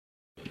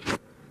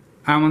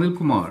I'm Anil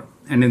Kumar,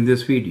 and in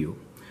this video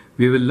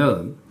we will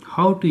learn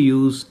how to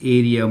use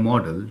area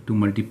model to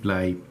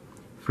multiply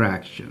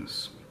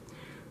fractions.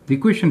 The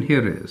question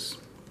here is,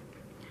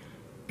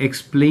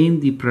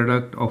 explain the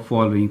product of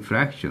following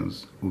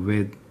fractions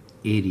with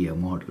area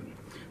model.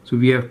 So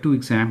we have two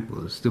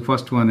examples. The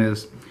first one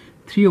is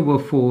 3 over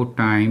 4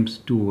 times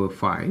 2 over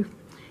 5,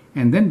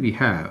 and then we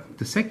have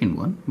the second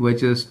one,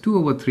 which is 2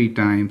 over 3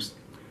 times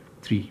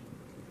 3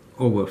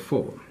 over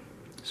 4.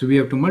 So we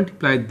have to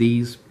multiply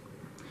these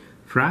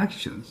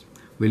fractions.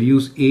 We'll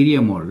use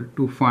area model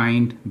to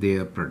find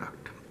their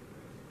product.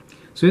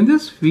 So in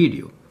this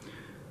video,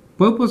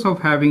 purpose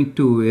of having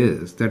two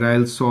is that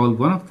I'll solve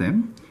one of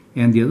them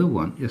and the other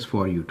one is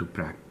for you to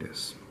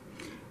practice.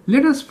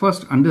 Let us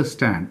first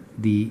understand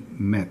the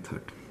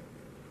method.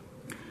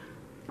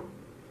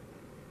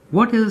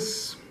 What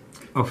is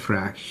a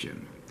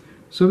fraction?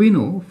 So we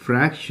know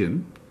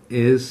fraction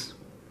is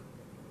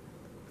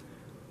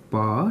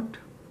part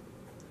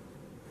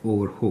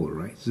over whole,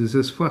 right? So this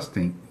is first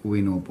thing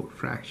we know about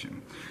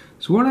fraction.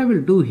 So what I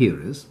will do here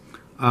is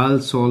I'll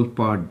solve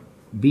part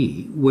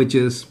B, which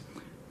is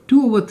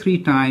 2 over 3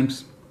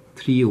 times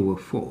 3 over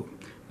 4.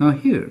 Now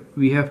here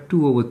we have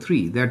 2 over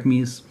 3. That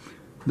means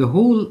the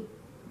whole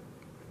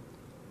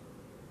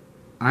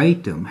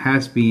item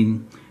has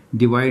been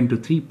divided into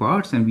 3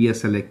 parts and we are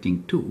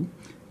selecting 2.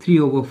 3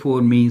 over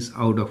 4 means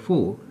out of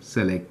 4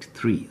 select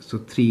 3. So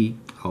 3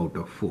 out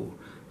of 4.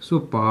 So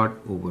part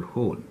over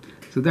whole.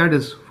 So that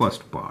is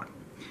first part.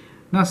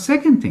 Now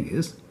second thing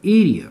is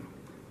area.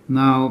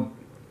 Now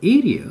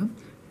area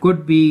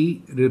could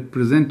be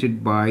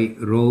represented by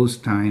rows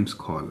times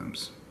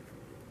columns.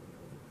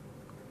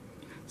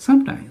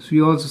 Sometimes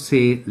we also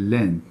say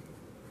length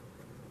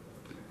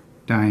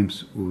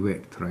times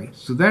width, right?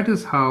 So that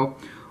is how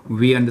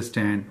we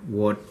understand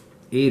what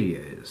area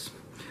is.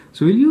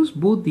 So we'll use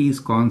both these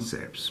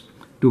concepts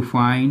to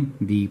find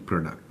the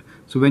product.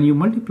 So when you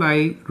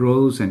multiply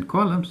rows and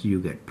columns,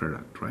 you get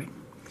product, right?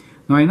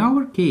 Now in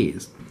our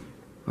case,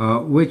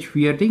 which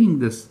we are taking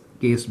this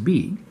case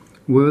B,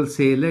 we will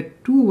say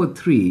let 2 over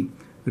 3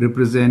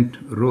 represent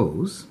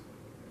rows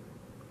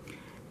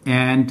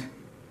and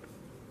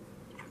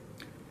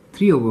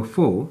 3 over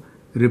 4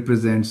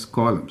 represents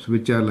columns,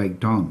 which are like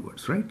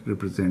downwards, right?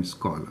 Represents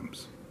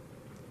columns.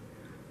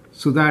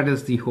 So that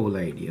is the whole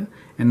idea.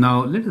 And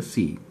now let us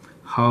see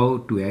how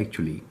to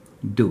actually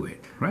do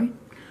it, right?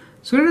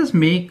 So let us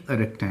make a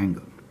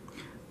rectangle.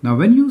 Now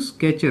when you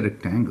sketch a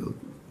rectangle,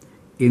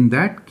 in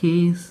that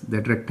case,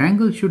 that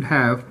rectangle should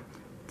have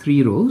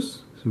 3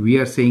 rows. So we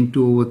are saying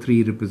 2 over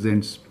 3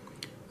 represents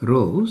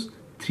rows,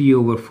 3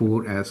 over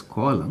 4 as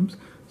columns.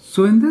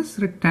 So in this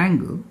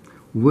rectangle,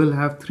 we'll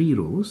have 3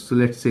 rows. So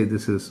let's say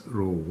this is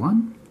row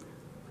 1,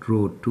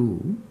 row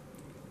 2,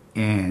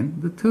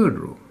 and the third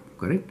row,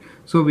 correct?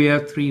 So we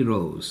have 3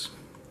 rows.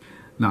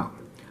 Now,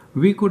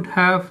 we could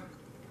have,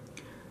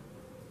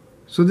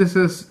 so this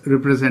is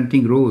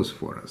representing rows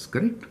for us,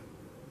 correct?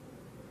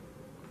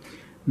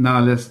 Now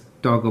let's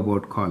talk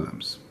about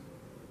columns.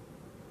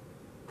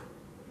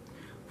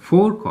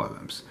 4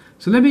 columns.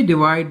 So let me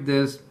divide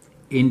this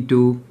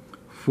into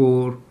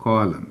 4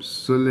 columns.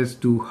 So let's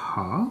do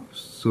half.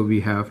 So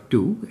we have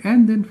 2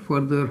 and then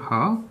further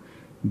half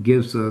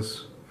gives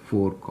us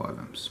 4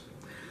 columns.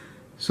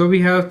 So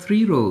we have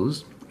 3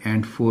 rows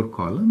and 4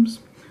 columns.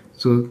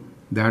 So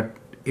that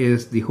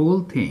is the whole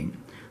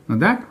thing. Now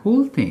that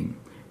whole thing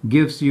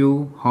gives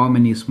you how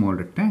many small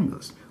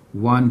rectangles?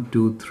 1,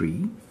 2,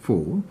 3,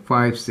 4,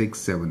 5, 6,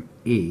 7,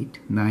 8,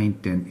 9,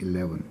 10,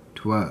 11,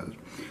 12.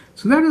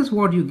 So that is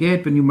what you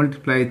get when you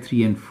multiply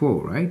 3 and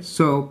 4, right?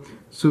 So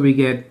we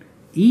get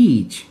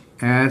each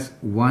as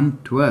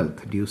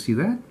 1/12. Do you see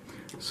that?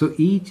 So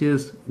each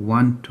is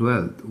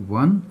 1/12.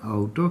 1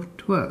 out of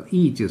 12.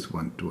 Each is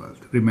 1/12.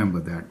 Remember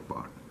that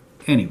part.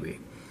 Anyway,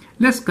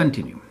 let's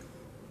continue.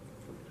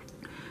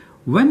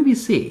 When we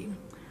say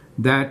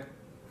that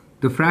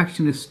the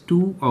fraction is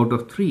 2 out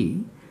of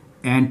 3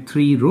 and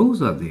 3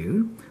 rows are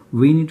there,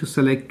 we need to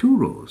select 2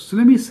 rows. So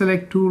let me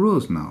select 2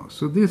 rows now.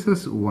 So this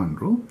is 1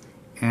 row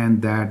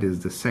and that is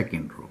the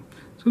second row.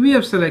 So we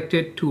have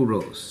selected 2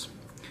 rows.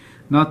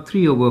 Now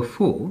 3 over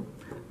 4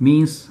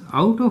 means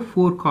out of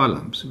 4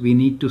 columns we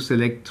need to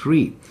select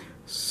 3.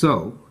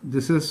 So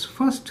this is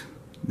first,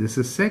 this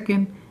is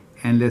second,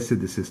 and let's say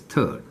this is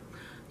third.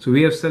 So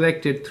we have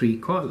selected 3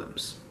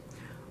 columns.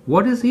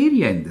 What is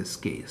area in this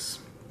case?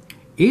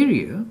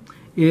 Area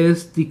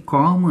is the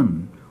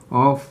common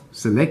of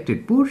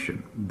selected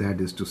portion, that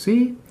is to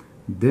say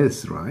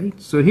this, right?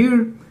 So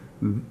here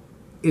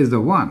is the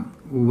one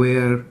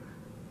where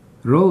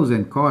rows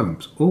and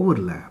columns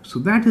overlap. So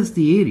that is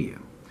the area.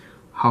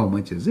 How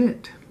much is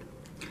it?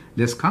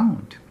 Let's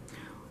count.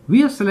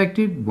 We have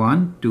selected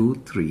 1, 2,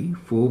 3,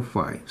 4,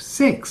 5,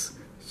 6.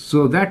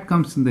 So that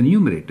comes in the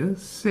numerator,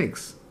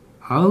 6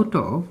 out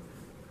of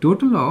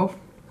total of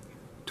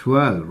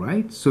 12,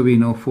 right? So we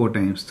know 4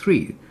 times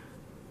 3,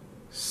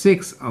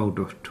 6 out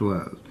of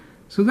 12.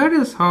 So that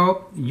is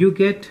how you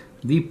get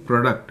the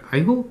product. I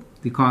hope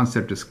the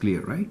concept is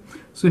clear, right?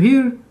 So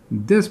here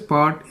this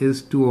part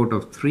is 2 out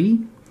of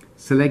 3,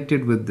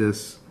 selected with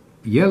this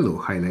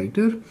yellow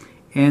highlighter,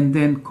 and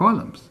then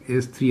columns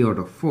is 3 out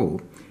of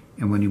 4.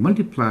 And when you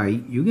multiply,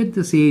 you get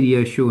this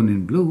area shown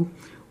in blue,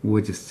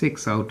 which is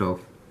 6 out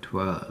of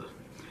 12.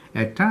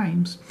 At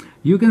times,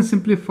 you can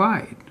simplify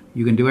it.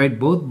 You can divide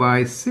both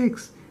by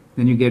 6,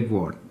 then you get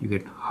what? You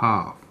get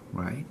half,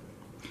 right?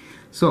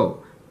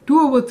 So 2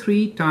 over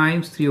 3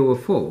 times 3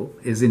 over 4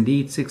 is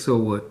indeed 6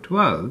 over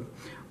 12,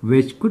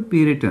 which could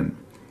be written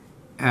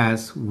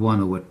as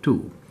 1 over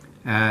 2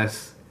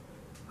 as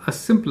a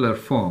simpler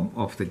form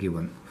of the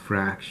given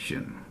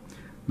fraction.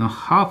 Now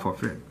half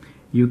of it,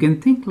 you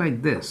can think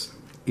like this.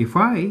 If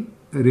I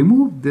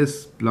remove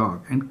this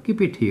block and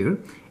keep it here,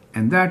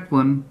 and that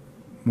one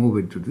move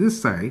it to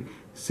this side,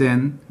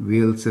 then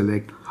we'll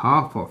select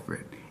half of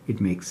it.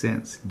 It makes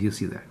sense. Do you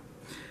see that?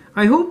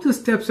 I hope the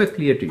steps are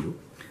clear to you.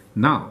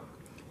 Now,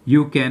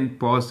 you can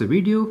pause the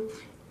video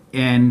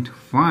and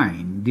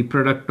find the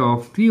product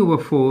of 3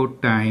 over 4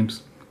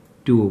 times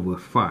 2 over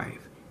 5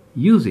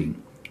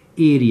 using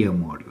area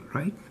model,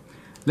 right?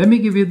 Let me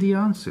give you the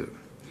answer.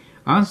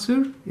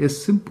 Answer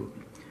is simple.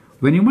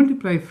 When you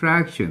multiply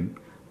fraction,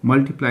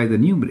 multiply the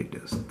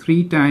numerators.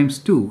 3 times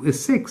 2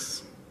 is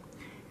 6.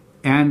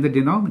 And the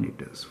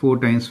denominators, 4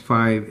 times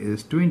 5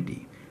 is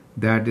 20.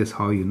 That is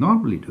how you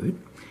normally do it.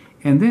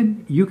 And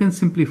then you can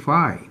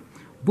simplify.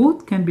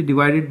 Both can be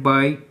divided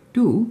by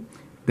 2.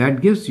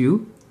 That gives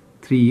you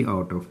 3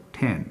 out of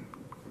 10.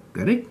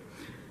 Correct?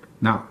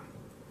 Now,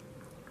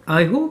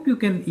 I hope you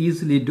can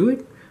easily do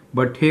it,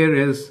 but here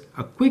is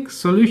a quick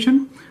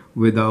solution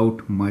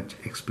without much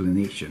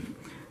explanation.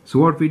 So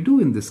what we do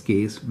in this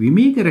case, we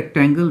make a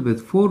rectangle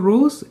with 4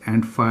 rows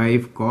and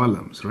 5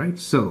 columns, right?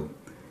 So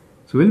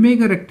we'll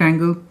make a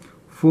rectangle,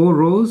 4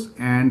 rows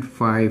and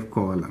 5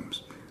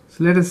 columns.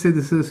 So let us say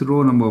this is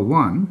row number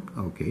 1,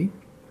 okay,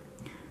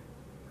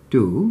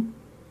 2,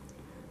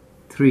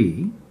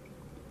 3,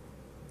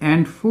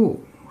 and 4.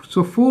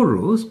 So 4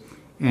 rows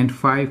and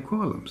 5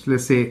 columns.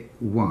 Let's say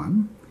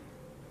 1,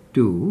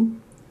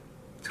 2,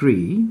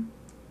 3,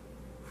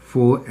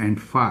 4,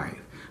 and 5.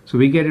 So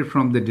we get it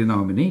from the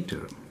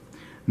denominator.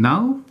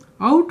 Now,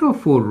 out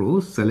of 4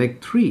 rows,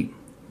 select 3.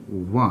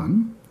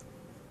 1,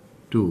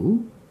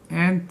 2,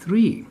 and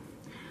 3.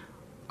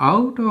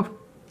 Out of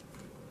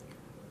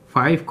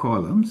 5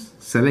 columns,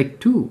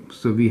 select 2.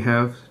 So we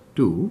have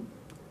 2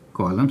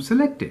 columns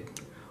selected.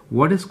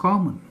 What is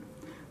common?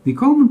 The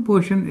common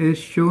portion is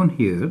shown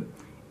here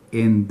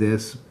in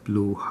this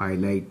blue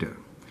highlighter.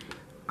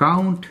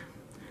 Count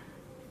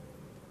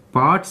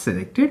parts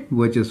selected,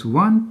 which is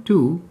 1,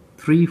 2,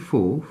 3,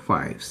 4,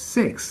 5,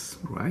 6,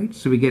 right?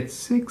 So we get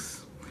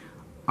 6.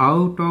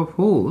 Out of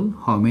whole,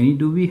 how many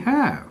do we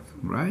have,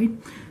 right?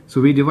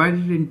 So we divide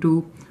it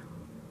into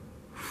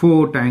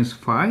 4 times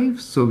 5,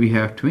 so we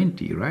have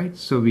 20, right?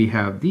 So we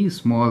have these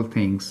small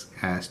things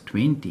as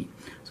 20.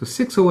 So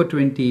 6 over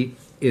 20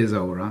 is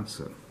our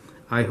answer.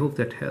 I hope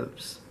that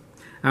helps.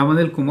 I'm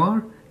Anil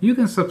Kumar. You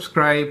can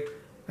subscribe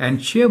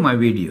and share my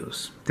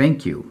videos.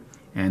 Thank you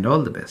and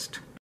all the best.